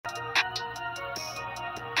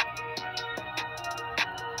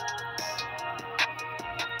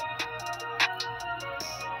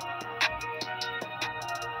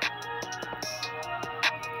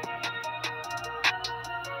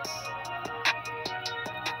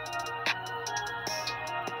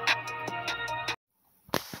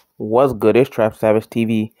What's good? It's Trap Savage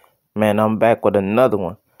TV. Man, I'm back with another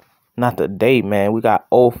one. Not today, man. We got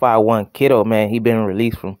 051 Kiddo, man. He been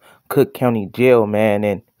released from Cook County Jail, man.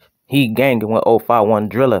 And he ganging with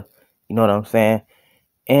 051 Drilla. You know what I'm saying?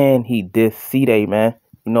 And he dissed Cdai, man.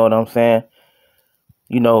 You know what I'm saying?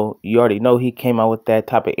 You know, you already know he came out with that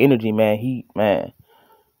type of energy, man. You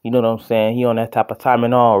know what I'm saying? He on that type of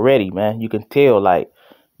timing already, man. You can tell, like,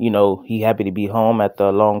 you know, he happy to be home after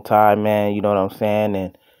a long time, man. You know what I'm saying?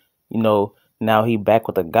 And you know, now he back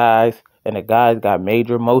with the guys, and the guys got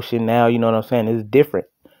major emotion now. You know what I'm saying? It's different.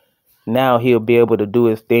 Now he'll be able to do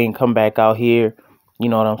his thing, come back out here, you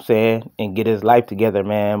know what I'm saying, and get his life together,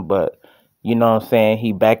 man. But, you know what I'm saying,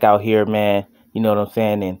 he back out here, man, you know what I'm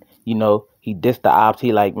saying, and, you know, he dissed the ops.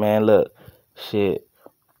 He like, man, look, shit,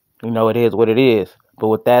 you know, it is what it is. But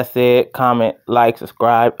with that said, comment, like,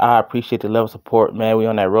 subscribe. I appreciate the love and support, man. We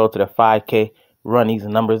on that road to the 5K. Run these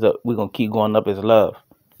numbers up. We're going to keep going up as love.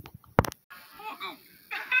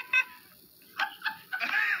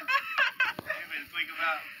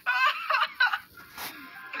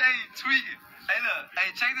 Tweaking. Hey, look. Hey,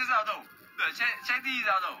 check this out, though. Look, check these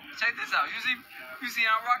out, though. Check this out. You see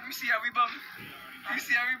how rock? You see how we bumping? You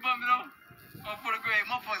see how we bumping, though? On for the grade,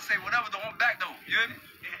 motherfuckers say whatever, though. I'm back, though. You hear me?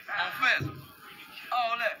 On fast.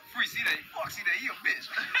 All that. Free Cdai. Fuck Cdai. He a bitch.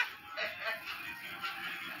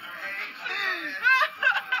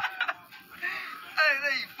 Hey,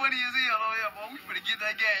 they funny as hell on here, boy. We finna get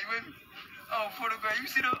that game, you hear me? Oh, for the grade. You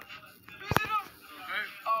see them? All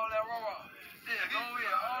that raw. Yeah, go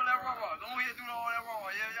ahead. All that raw. Go ahead, do all that raw.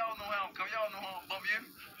 Yeah, y'all know how I'm coming. Y'all know how I'm bumping, you hear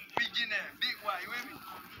me? We getting that big white, you hear me?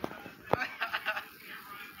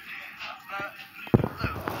 Look,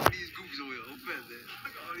 all these goofies over here. Look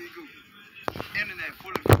at all these goofies. Internet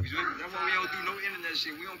full of goofies, you hear me? That's why we don't do no internet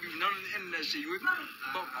shit. We don't do none of the internet shit, you hear me?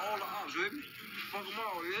 Fuck all the ops, you hear me? Fuck them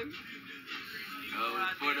all, you hear me? Oh,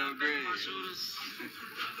 for the grade. Oh,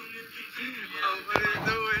 what they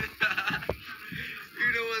doing? You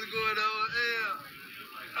know what's going on? Yeah.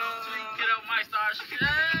 Get up, my stars. You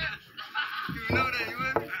know that, you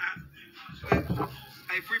hear me?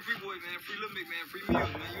 Hey, free boy, man. Free Lil Mick, man. Free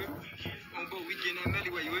meals, man. You hear me? On boat, we getting that melly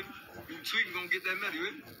way, you hear me? You tweaking, gonna get that melly, you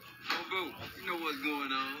hear me? On boat, you know what's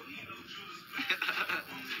going on.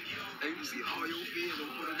 Hey, you see all your fans on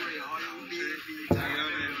for the grade, all your fans.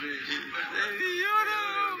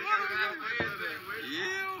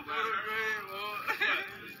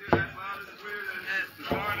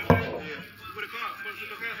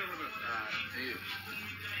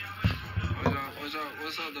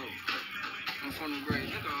 What's up, though? I'm from the grade.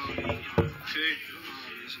 Look at all these. See?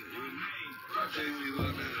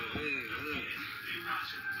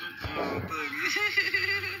 Oh, thuggy.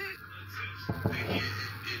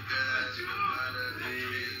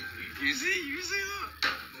 You see, look.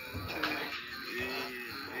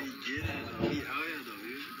 We get it, though. We out here, though,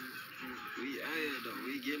 you We out here, though.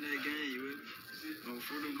 We getting that game, you I'm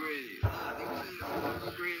from the grade. Look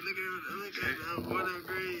at that. I'm from the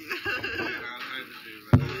grade.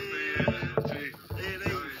 Hey,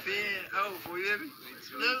 they fan out for you, hear me?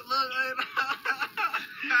 Look. Look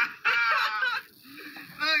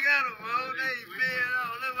at them, bro. They fan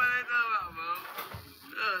out. Look what they talking about, bro.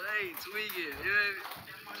 Look, they tweaking, you hear me?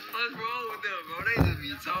 What's wrong with them, bro? They just be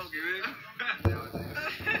talking, you hear me?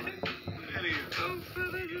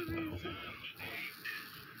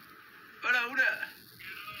 What up, who that?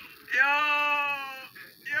 Yo!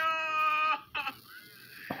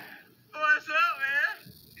 What's up, man?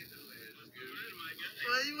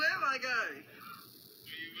 Where you at, my guy?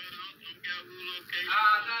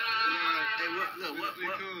 Hey, what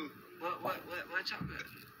y'all got?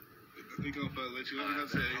 We gonna fuck with you. What we gonna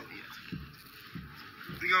say?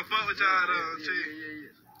 We gonna fuck with y'all, though, Chief.